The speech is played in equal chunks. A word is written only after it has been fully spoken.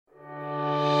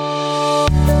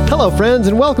Hello, friends,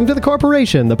 and welcome to The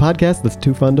Corporation, the podcast that's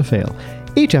too fun to fail.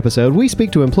 Each episode, we speak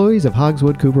to employees of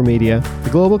Hogswood Cooper Media, the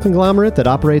global conglomerate that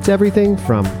operates everything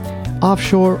from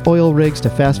offshore oil rigs to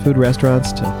fast food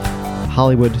restaurants to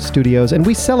Hollywood studios, and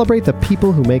we celebrate the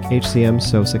people who make HCM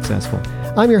so successful.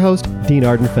 I'm your host, Dean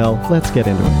Ardenfell. Let's get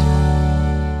into it.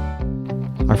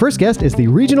 Our first guest is the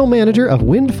regional manager of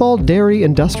Windfall Dairy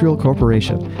Industrial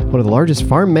Corporation, one of the largest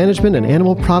farm management and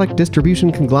animal product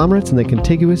distribution conglomerates in the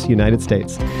contiguous United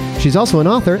States. She's also an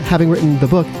author, having written the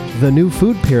book, The New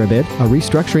Food Pyramid, a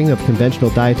restructuring of conventional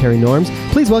dietary norms.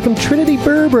 Please welcome Trinity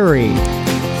Burberry.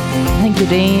 Thank you,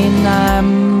 Dean.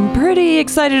 I'm pretty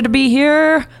excited to be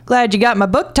here. Glad you got my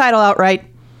book title out right.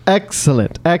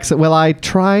 Excellent. Well, I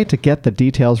try to get the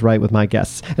details right with my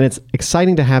guests, and it's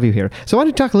exciting to have you here. So why don't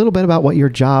you talk a little bit about what your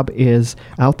job is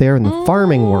out there in the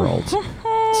farming world?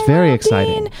 It's very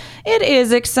exciting. Dean, it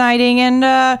is exciting,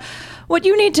 and what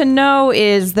you need to know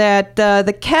is that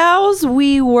the cows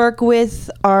we work with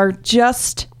are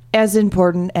just as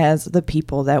important as the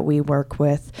people that we work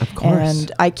with. Of course.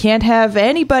 And I can't have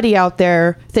anybody out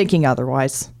there thinking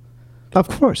otherwise. Of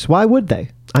course. Why would they?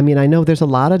 I mean, I know there's a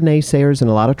lot of naysayers and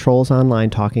a lot of trolls online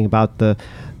talking about the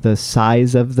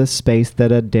size of the space that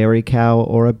a dairy cow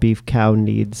or a beef cow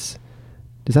needs.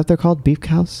 Is that what they're called? Beef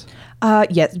cows?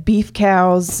 Yes, beef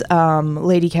cows,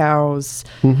 lady cows.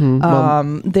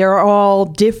 Mm-hmm. They're all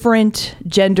different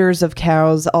genders of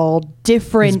cows, all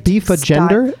different. Is beef a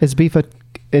gender? Is beef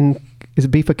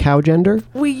a cow gender?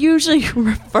 We usually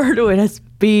refer to it as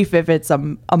beef if it's a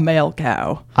male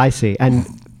cow. I see. And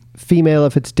female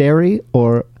if it's dairy,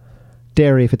 or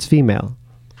dairy if it's female?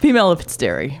 Female if it's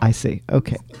dairy. I see.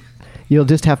 Okay. You'll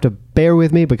just have to bear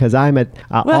with me because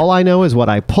all I know is what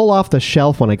I pull off the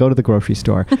shelf when I go to the grocery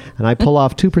store. And I pull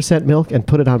off 2% milk and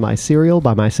put it on my cereal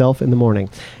by myself in the morning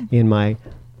in my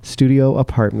studio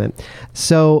apartment.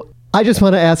 So I just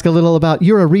want to ask a little about,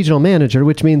 you're a regional manager,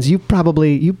 which means you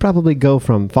probably go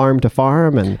from farm to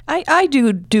farm. And I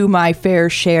do my fair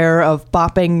share of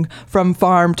bopping from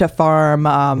farm to farm.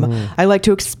 I like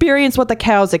to experience what the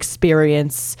cows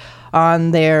experience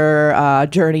on their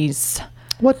journeys.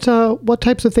 What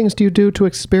types of things do you do to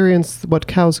experience what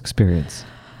cows experience?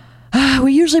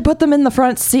 We usually put them in the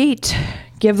front seat,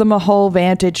 give them a whole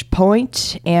vantage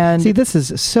point, and see, this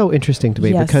is so interesting to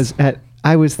me. Yes. Because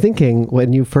I was thinking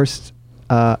when you first,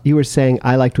 you were saying,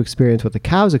 I like to experience what the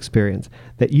cows experience,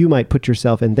 that you might put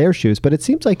yourself in their shoes, but it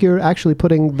seems like you're actually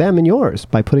putting them in yours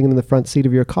by putting them in the front seat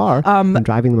of your car and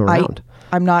driving them around.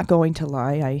 I'm not going to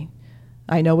lie.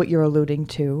 I know what you're alluding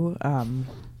to. The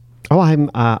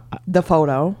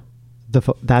photo.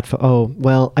 Oh,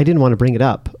 well, I didn't want to bring it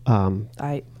up.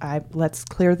 Let's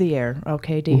clear the air.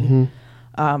 Okay, Dean.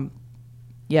 Mm-hmm.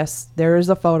 Yes, there is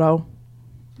a photo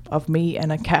of me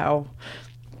and a cow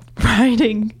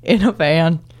riding in a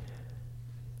van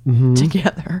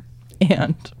together,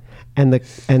 and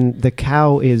the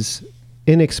cow is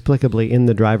inexplicably in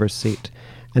the driver's seat,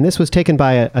 and this was taken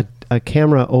by a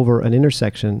camera over an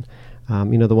intersection,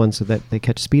 the ones that they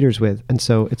catch speeders with, and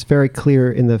so it's very clear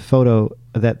in the photo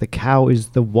that the cow is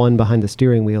the one behind the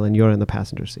steering wheel and you're in the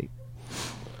passenger seat.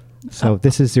 So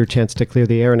this is your chance to clear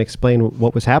the air and explain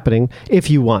what was happening,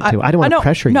 if you want to. I don't want to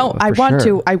pressure you. No, I want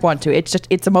to.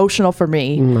 It's emotional for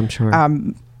me. I'm sure.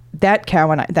 That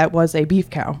cow that was a beef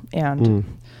cow, and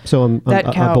so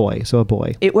a boy. So a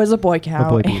boy. It was a boy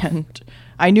cow, and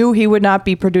I knew he would not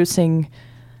be producing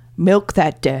milk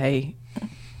that day.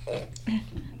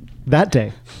 That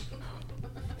day.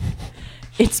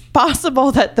 It's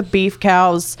possible that the beef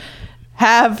cows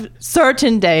have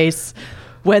certain days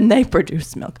when they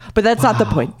produce milk. But that's not the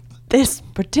point. This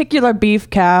particular beef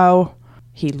cow,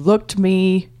 he looked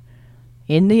me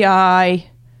in the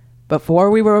eye before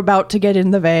we were about to get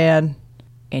in the van,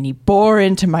 and he bore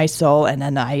into my soul, and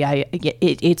then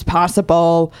it's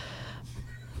possible.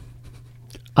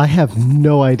 I have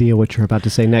no idea what you're about to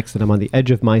say next, and I'm on the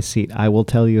edge of my seat. I will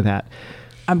tell you that.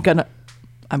 I'm gonna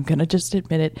just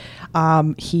admit it.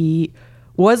 He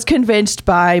was convinced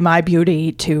by my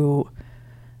beauty to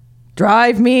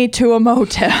drive me to a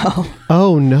motel.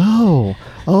 Oh, no.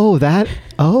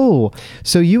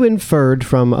 So you inferred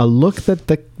from a look that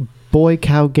the boy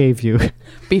cow gave you.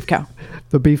 Beef cow.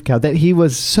 The beef cow. That he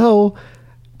was so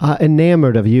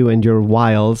enamored of you and your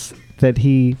wiles that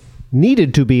he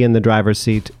needed to be in the driver's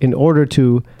seat in order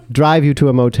to drive you to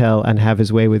a motel and have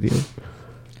his way with you.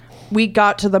 We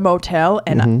got to the motel,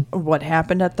 and what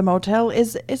happened at the motel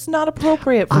is not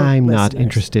appropriate for I'm listeners. not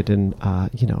interested in,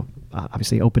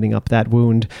 obviously opening up that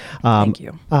wound. Thank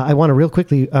you. I want to real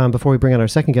quickly, before we bring on our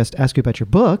second guest, ask you about your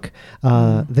book,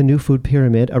 The New Food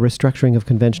Pyramid, A Restructuring of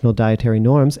Conventional Dietary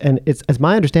Norms. And it's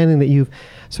my understanding that you've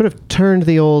sort of turned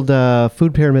the old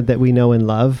food pyramid that we know and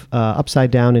love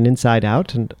upside down and inside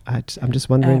out. And I'm just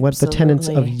wondering what the tenets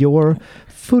of your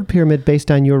food pyramid, based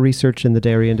on your research in the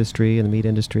dairy industry and the meat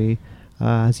industry,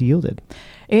 has yielded.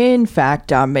 In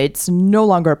fact, it's no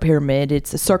longer a pyramid,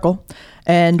 it's a circle.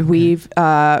 And we've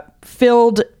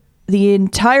filled the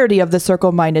entirety of the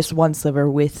circle minus one sliver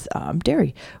with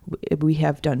dairy. We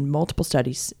have done multiple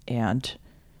studies, and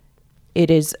it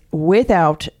is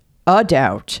without a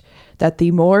doubt that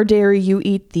the more dairy you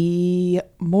eat, the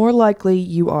more likely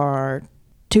you are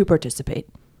to participate.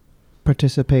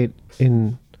 Participate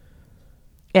in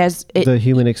the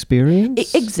human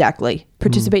experience? Exactly.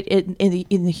 Participate in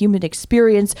the human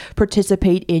experience,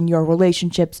 participate in your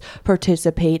relationships,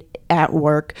 participate at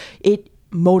work. It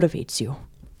motivates you.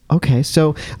 Okay,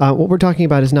 so what we're talking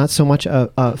about is not so much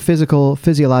a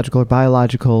physiological or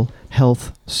biological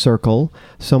health circle,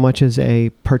 so much as a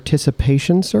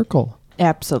participation circle.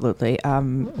 Absolutely.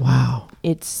 Wow.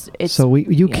 It's so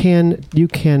you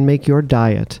can make your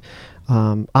diet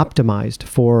optimized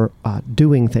for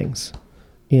doing things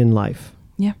in life.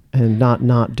 Yeah. And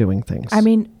not doing things. I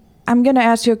mean, I'm going to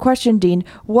ask you a question, Dean.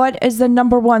 What is the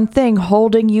number one thing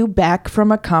holding you back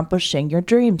from accomplishing your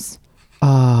dreams?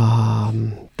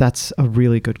 That's a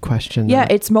really good question. Yeah,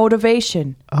 it's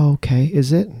motivation. Okay,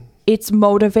 is it? It's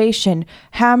motivation.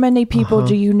 How many people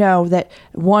do you know that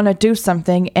want to do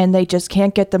something and they just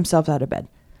can't get themselves out of bed?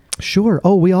 Sure.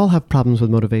 Oh, we all have problems with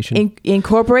motivation.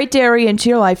 Incorporate dairy into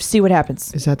your life. See what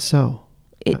happens. Is that so?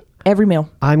 Every meal.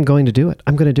 I'm going to do it.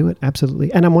 I'm going to do it.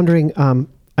 Absolutely. And I'm wondering,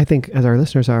 I think as our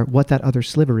listeners are, what that other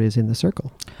sliver is in the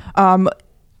circle.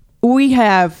 We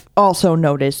have also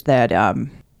noticed that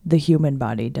the human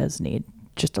body does need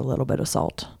just a little bit of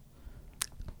salt.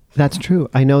 That's true.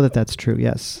 I know that that's true.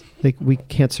 Yes. We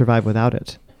can't survive without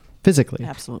it physically.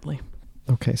 Absolutely.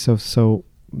 Okay. So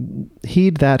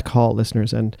heed that call,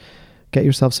 listeners, and get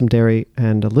yourself some dairy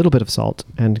and a little bit of salt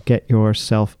and get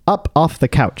yourself up off the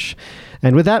couch.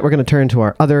 And with that, we're going to turn to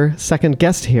our other second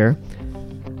guest here.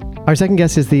 Our second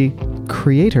guest is the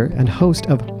creator and host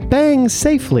of Bang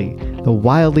Safely, the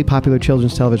wildly popular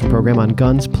children's television program on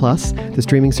Guns Plus, the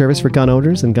streaming service for gun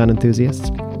owners and gun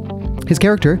enthusiasts. His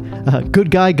character,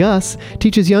 Good Guy Gus,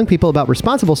 teaches young people about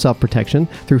responsible self-protection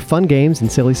through fun games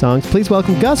and silly songs. Please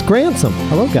welcome Gus Grantham.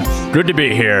 Hello, Gus. Good to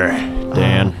be here,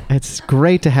 Dan. It's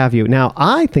great to have you. Now,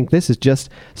 I think this is just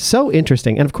so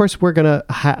interesting. And of course, we're going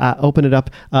to open it up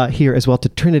here as well to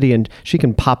Trinity, and she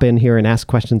can pop in here and ask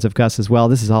questions of Gus as well.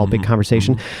 This is all a big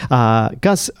conversation.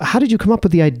 Gus, how did you come up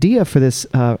with the idea for this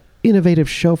innovative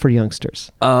show for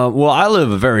youngsters? Well, I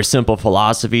live a very simple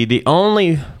philosophy. The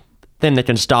only thing that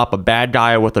can stop a bad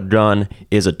guy with a gun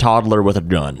is a toddler with a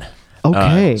gun.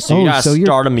 Okay. So you gotta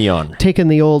start them young. Taking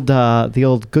the old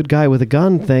good guy with a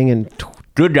gun thing and...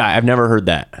 Good guy. I've never heard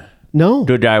that. No?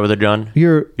 Good guy with a gun?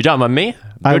 You talking about me?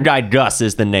 Good Guy Gus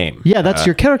is the name. Yeah, that's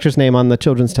your character's name on the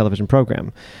children's television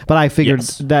program. But I figured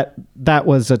that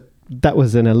was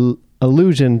an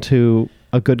allusion to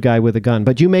a good guy with a gun.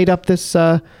 But you made up this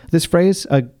phrase,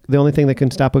 the only thing that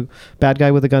can stop a bad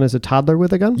guy with a gun is a toddler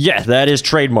with a gun? Yeah, that is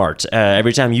trademarked.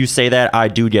 Every time you say that, I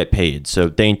do get paid. So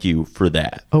thank you for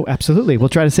that. Oh, absolutely. We'll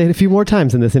try to say it a few more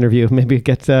times in this interview. Maybe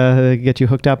get you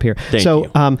hooked up here. Thank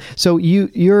you. So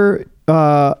you're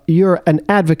an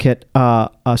advocate,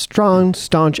 a strong,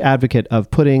 staunch advocate of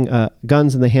putting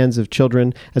guns in the hands of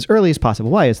children as early as possible.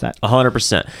 Why is that?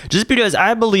 100%. Just because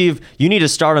I believe you need to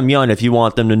start them young if you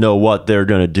want them to know what they're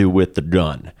going to do with the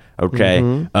gun. Okay?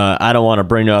 Mm-hmm. I don't want to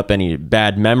bring up any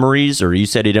bad memories, or you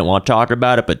said you didn't want to talk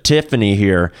about it, but Tiffany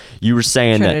here, you were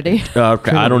saying Trinity.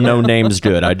 Okay, I don't know names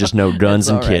good. I just know guns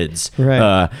and kids.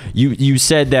 Right. You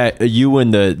said that you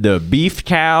and the beef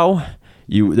cow...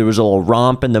 there was a little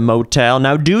romp in the motel.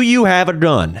 Now, do you have a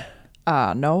gun?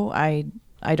 No, I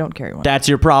don't carry one. That's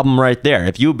your problem right there.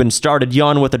 If you'd been started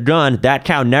young with a gun, that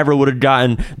cow never would have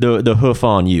gotten the hoof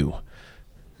on you.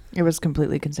 It was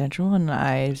completely consensual, and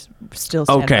I still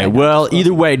stand Okay, well,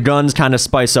 either way, guns kind of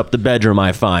spice up the bedroom,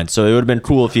 I find. So it would have been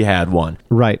cool if you had one.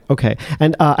 Right, okay.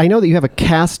 And I know that you have a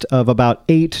cast of about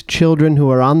 8 children who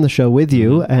are on the show with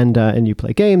you, and you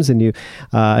play games, and you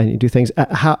do things.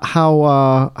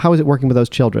 How is it working with those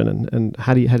children, and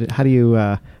how do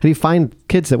you find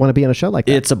kids that want to be on a show like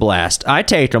that? It's a blast. I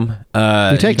take them.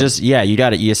 You take them? Yeah, you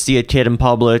got it. You see a kid in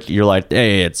public, you're like,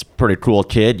 hey, it's a pretty cool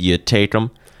kid. You take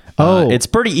them. It's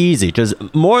pretty easy because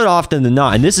more often than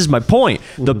not, and this is my point,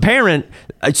 the parent,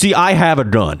 see, I have a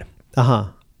gun.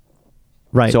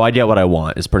 Right. So I get what I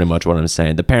want is pretty much what I'm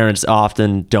saying. The parents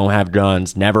often don't have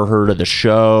guns, never heard of the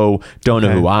show, don't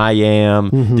know who I am.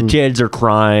 The kids are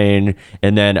crying,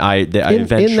 and then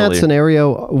eventually... In that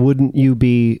scenario, wouldn't you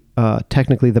be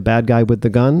technically the bad guy with the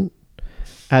gun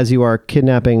as you are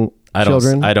kidnapping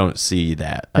children? I don't see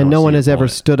that. And no one has ever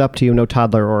stood up to you, no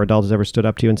toddler or adult has ever stood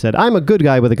up to you and said, I'm a good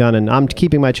guy with a gun and I'm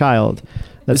keeping my child.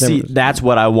 That's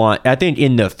what I want. I think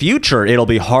in the future, it'll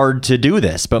be hard to do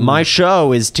this, but my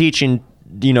show is teaching...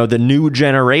 the new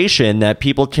generation that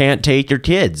people can't take your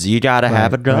kids. You got to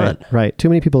have a gun. Right. Too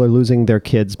many people are losing their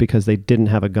kids because they didn't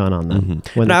have a gun on them.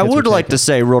 And I would like to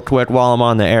say real quick while I'm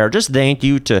on the air, just thank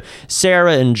you to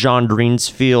Sarah and John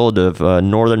Greensfield of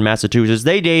Northern Massachusetts.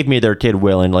 They gave me their kid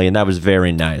willingly, and that was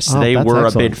very nice. They were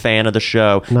excellent. a big fan of the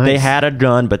show. Nice. They had a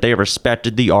gun, but they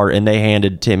respected the art, and they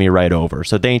handed Timmy right over.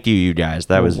 So thank you guys.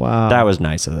 That was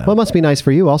nice of them. Well, it must be nice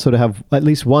for you also to have at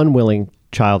least one willing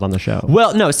child on the show.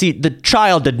 Well, no, see, the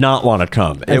child did not want to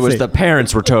come. It was the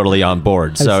parents were totally on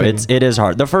board. So it is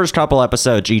hard. The first couple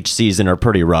episodes each season are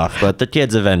pretty rough, but the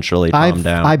kids eventually calm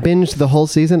down. I binged the whole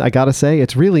season. I gotta say,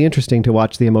 it's really interesting to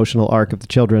watch the emotional arc of the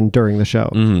children during the show.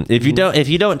 If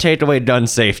you don't take away gun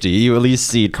safety, you at least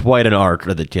see quite an arc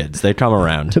for the kids. They come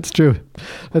around. That's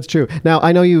true. Now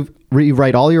I know you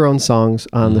write all your own songs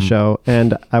on the show,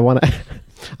 and I want to.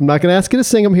 I'm not going to ask you to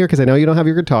sing them here because I know you don't have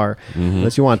your guitar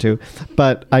unless you want to.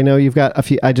 But I know you've got a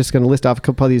few. I'm just going to list off a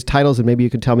couple of these titles, and maybe you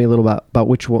can tell me a little about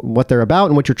what they're about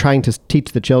and what you're trying to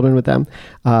teach the children with them.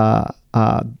 The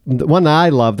one that I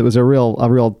loved that was a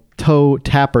real toe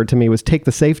tapper to me was "Take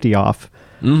the Safety Off."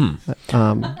 That's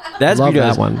love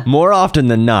because that one. More often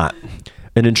than not,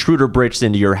 an intruder breaks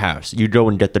into your house. You go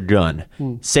and get the gun.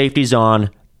 Safety's on.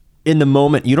 In the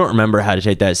moment, you don't remember how to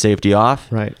take that safety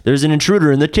off. Right. There's an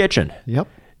intruder in the kitchen. Yep.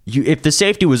 If the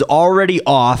safety was already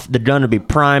off, the gun would be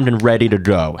primed and ready to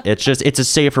go. It's a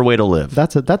safer way to live.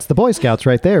 That's the Boy Scouts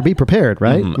right there. Be prepared,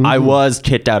 right? I was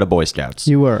kicked out of Boy Scouts.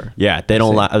 You were. Yeah, they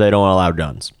don't allow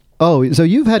guns. Oh, so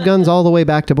you've had guns all the way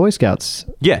back to Boy Scouts.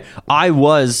 Yeah, I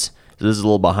was. This is a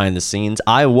little behind the scenes.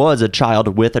 I was a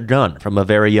child with a gun from a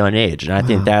very young age, and I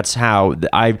think that's how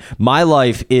my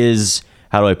life is.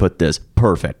 How do I put this?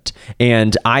 Perfect.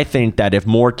 And I think that if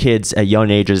more kids at young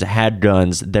ages had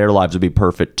guns, their lives would be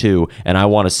perfect too. And I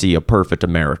want to see a perfect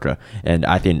America. And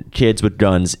I think kids with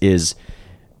guns is,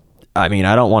 I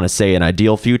don't want to say an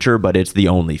ideal future, but it's the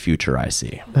only future I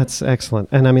see. That's excellent.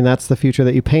 And that's the future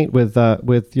that you paint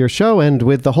with your show and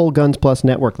with the whole Guns Plus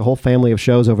network. The whole family of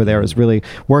shows over there is really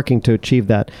working to achieve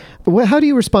that. How do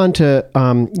you respond to,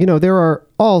 there are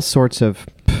all sorts of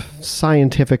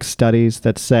scientific studies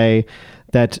that say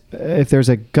that if there's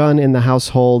a gun in the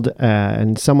household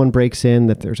and someone breaks in,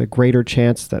 that there's a greater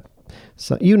chance that,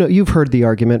 you've heard the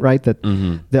argument, right? That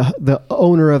the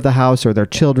owner of the house or their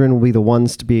children will be the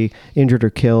ones to be injured or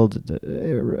killed.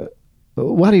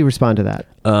 How do you respond to that?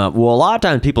 Well, a lot of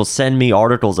times people send me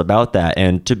articles about that.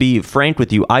 And to be frank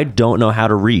with you, I don't know how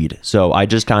to read. So I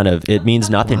just it means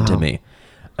nothing to me.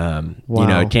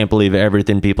 I can't believe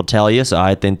everything people tell you. So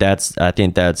I think that's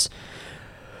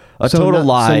a total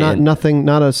lie. So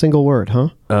not a single word, huh?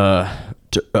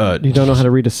 You don't know how to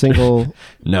read a single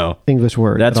no English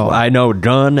word. That's at all. I know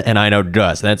gun and I know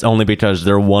dust. That's only because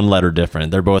they're one letter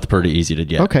different. They're both pretty easy to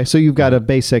get. Okay, so you've got a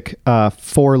basic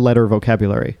 4-letter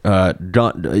vocabulary.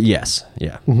 Gun, yes,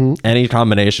 yeah. Any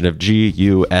combination of G,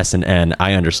 U, S, and N,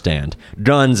 I understand.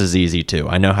 Guns is easy too.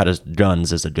 I know how to.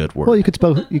 Guns is a good word. Well,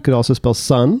 you could also spell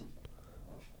sun.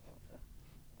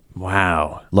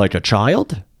 Wow, like a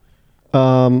child.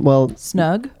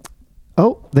 Snug.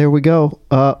 Oh, there we go.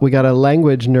 We got a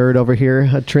language nerd over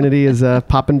here. Trinity is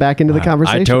popping back into the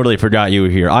conversation. I totally forgot you were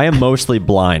here. I am mostly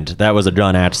blind. That was a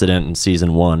gun accident in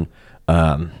season 1.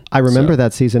 I remember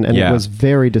that season, and it was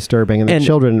very disturbing, and the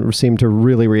children seemed to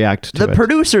really react to it. The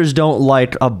producers don't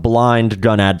like a blind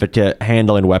gun advocate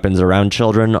handling weapons around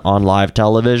children on live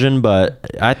television, but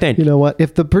I think... You know what?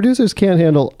 If the producers can't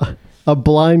handle a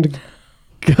blind,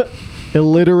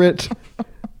 illiterate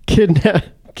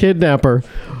kidnapper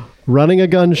running a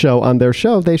gun show on their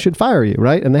show, they should fire you,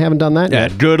 right? And they haven't done that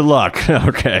yet. Yeah, good luck.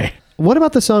 Okay. What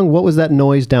about the song, What Was That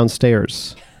Noise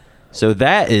Downstairs? So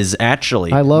that is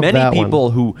actually... I love many that people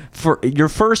one. who, for your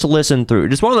first listen through,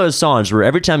 it's one of those songs where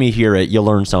every time you hear it, you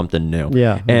learn something new.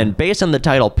 Yeah. And based on the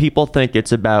title, people think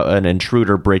it's about an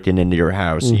intruder breaking into your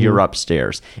house. You're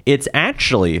upstairs. It's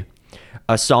actually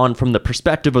a song from the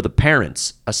perspective of the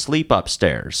parents asleep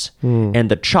upstairs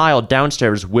and the child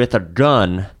downstairs with a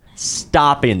gun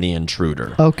stopping the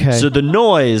intruder. Okay. So the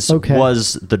noise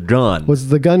was the gun. Was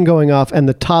the gun going off and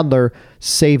the toddler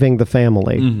saving the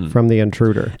family from the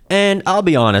intruder. And I'll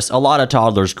be honest, a lot of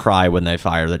toddlers cry when they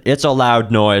fire that. It's a loud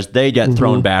noise. They get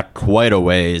thrown back quite a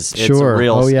ways. It's Sure. a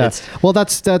real, Oh yeah. Well,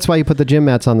 that's why you put the gym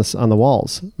mats on the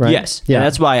walls, right? Yes. Yeah. And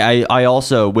that's why I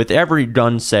also, with every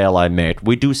gun sale I make,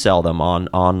 we do sell them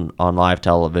on live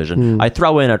television. I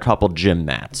throw in a couple gym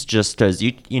mats just because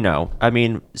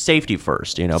safety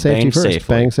first. Safety bang first.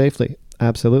 safely. Bang safely.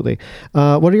 Absolutely.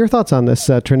 What are your thoughts on this,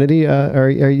 Trinity? Are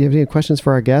you have any questions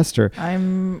for our guest? Or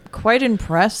I'm quite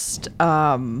impressed.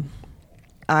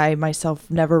 I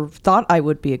myself never thought I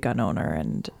would be a gun owner,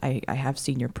 and I have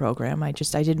seen your program. I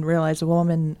didn't realize a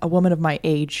woman of my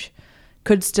age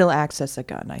could still access a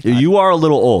gun. I thought. You are a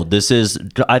little old. This is,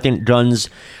 I think, guns.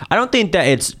 I don't think that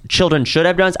it's children should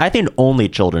have guns. I think only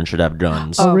children should have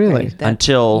guns. Oh, really?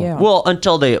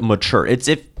 Until they mature.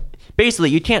 Basically,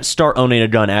 you can't start owning a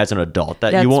gun as an adult.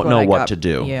 You won't know what to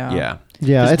do. Yeah,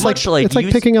 it's like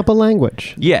picking up a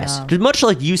language. Yes, because much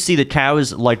like you see the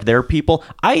cows like they're people,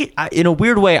 I in a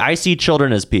weird way I see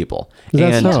children as people. Is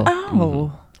that so?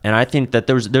 Oh. And I think that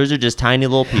those are just tiny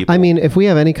little people. I mean, if we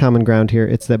have any common ground here,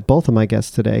 it's that both of my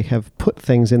guests today have put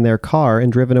things in their car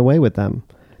and driven away with them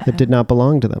that did not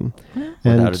belong to them.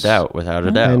 Without a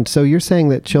doubt. And so you're saying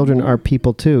that children are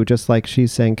people too, just like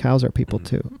she's saying cows are people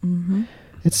too. Mm-hmm.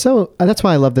 It's so, that's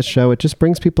why I love this show. It just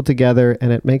brings people together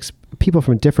and it makes people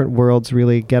from different worlds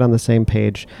really get on the same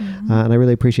page. And I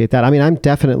really appreciate that. I mean, I'm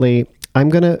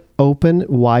going to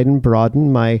widen,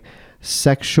 broaden my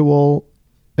sexual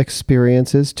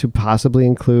experiences to possibly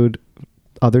include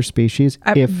other species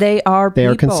if they are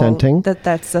consenting.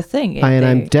 That's the thing.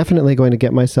 I'm definitely going to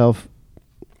get myself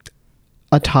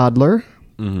a toddler.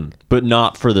 But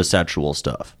not for the sexual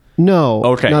stuff. No,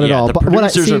 okay, not at all. The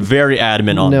producers are very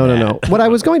adamant on that. No. What I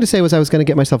was going to say was I was going to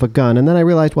get myself a gun, and then I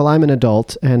realized, well, I'm an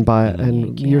adult,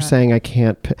 and you're saying I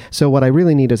can't. So what I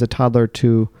really need is a toddler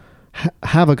to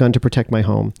have a gun to protect my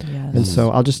home, and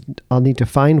so I'll need to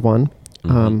find one.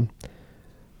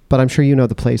 But I'm sure you know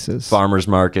the places. Farmers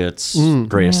markets,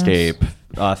 Gray Escape,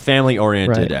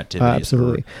 family-oriented activities.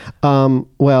 Absolutely.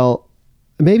 Well,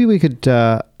 maybe we could.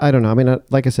 I don't know. I mean,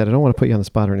 like I said, I don't want to put you on the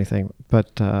spot or anything,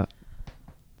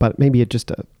 but maybe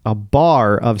just a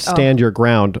bar of Stand Your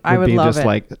Ground would be just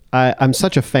like, I'm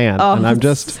such a fan, and I'm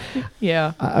just,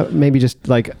 maybe just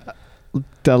like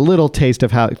a little taste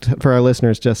of how, for our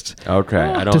listeners, just I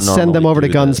don't to send them over to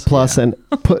Guns this. Plus and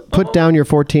put down your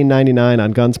 $14.99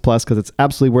 on Guns Plus, because it's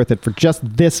absolutely worth it for just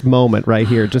this moment right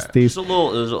here. Just these.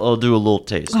 I'll do a little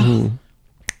taste.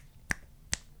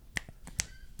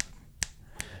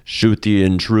 Shoot the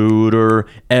intruder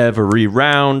every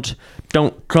round.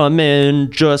 Don't come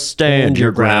in, just stand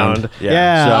your ground.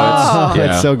 Yeah.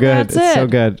 It's so good. That's it's so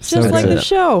good. Just so like good. the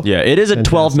show. Yeah, it is a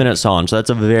 12-minute song, so that's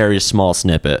a very small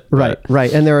snippet. Right.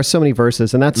 And there are so many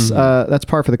verses, and that's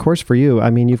par for the course for you. I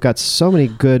mean, you've got so many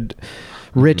good,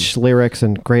 rich lyrics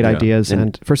and great ideas.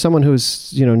 And for someone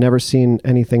who's, never seen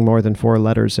anything more than 4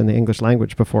 letters in the English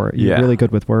language before, you're really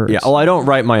good with words. Yeah. Oh, I don't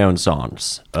write my own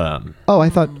songs. I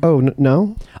thought,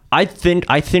 no? I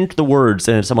think the words,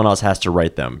 and someone else has to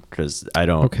write them, because I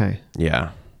don't. Okay.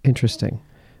 Yeah. Interesting.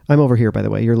 I'm over here, by the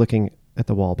way. You're looking at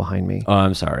the wall behind me. Oh,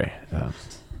 I'm sorry.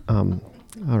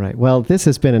 All right. Well, this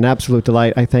has been an absolute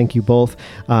delight. I thank you both.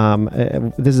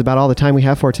 This is about all the time we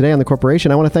have for today on The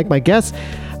Corporation. I want to thank my guests,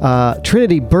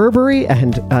 Trinity Burberry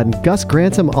and Gus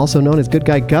Grantham, also known as Good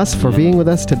Guy Gus, for being with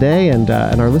us today, and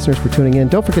our listeners for tuning in.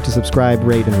 Don't forget to subscribe,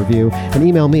 rate, and review, and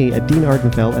email me at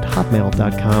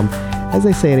deanardenfeld@hotmail.com. As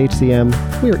they say at HCM,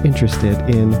 we're interested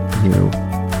in you.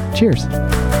 Cheers.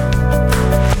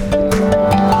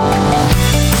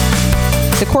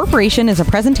 The Corporation is a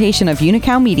presentation of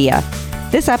Unicow Media.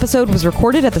 This episode was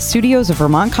recorded at the studios of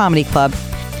Vermont Comedy Club.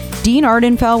 Dean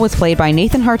Ardenfeld was played by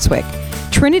Nathan Hartswick.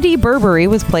 Trinity Burberry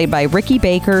was played by Ricky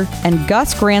Baker, and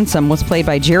Gus Grantham was played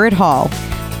by Jared Hall.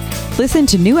 Listen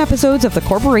to new episodes of The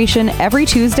Corporation every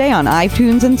Tuesday on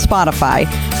iTunes and Spotify.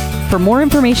 For more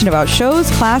information about shows,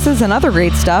 classes, and other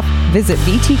great stuff, visit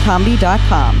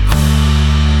vtcomedy.com.